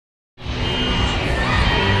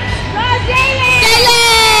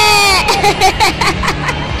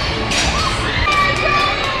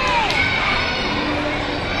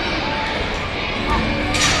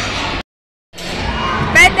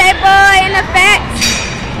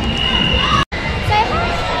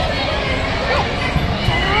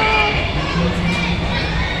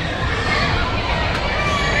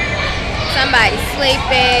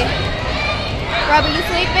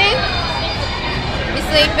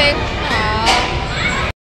laughing. Aww.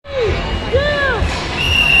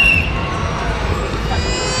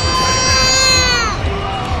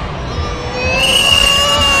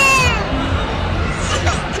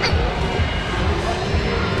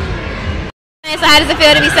 So how does it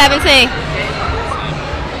feel to be 17?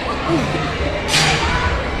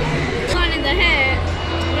 One in the head.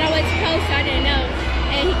 When I went to post, I didn't know.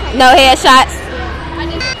 And he called No headshots. I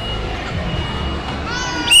just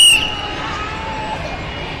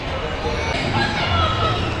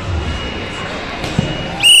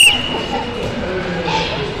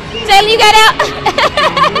Taylor, you got out?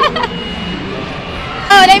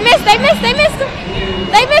 Oh, they missed him. They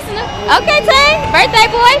missing him. Okay, Taine. Birthday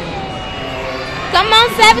boy. Come on,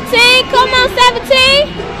 17. Come on,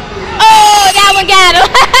 17. Oh, that one got him.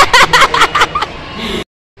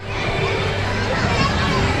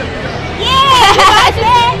 Yeah.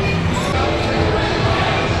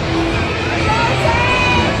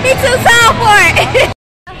 He too tall for it.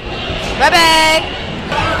 Bye-bye.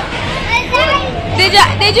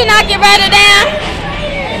 Did you knock your brother down?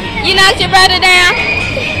 You knocked your brother down?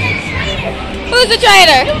 Who's the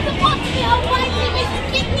traitor?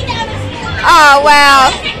 Oh, wow.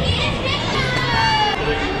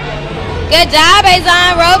 Good job,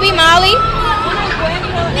 Azon, Roby, Molly.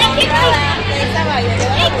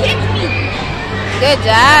 Good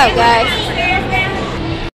job, guys.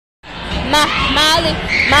 Molly.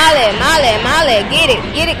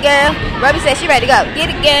 Get it, girl. Roby said she ready to go. Get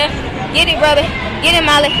it, girl. Get it, Roby. Get it,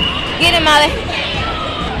 Molly. Get it, Molly.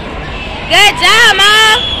 Good job,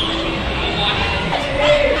 Mom.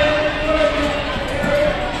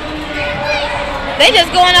 They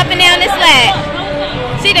just going up and down this ladder.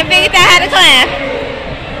 She done figured out how to climb.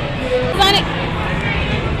 On it.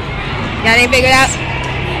 Y'all didn't figure it out?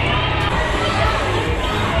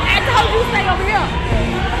 I told you to stay over here.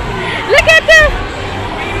 Look at them.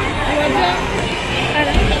 You want to jump?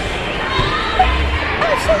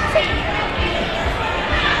 Oh, shit.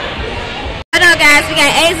 Hello, guys. We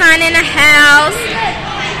got Azon in the house.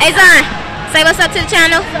 Azon, say what's up to the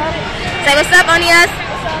channel. Say what's up, OnlyUs.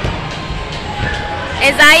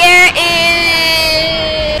 And Zaire is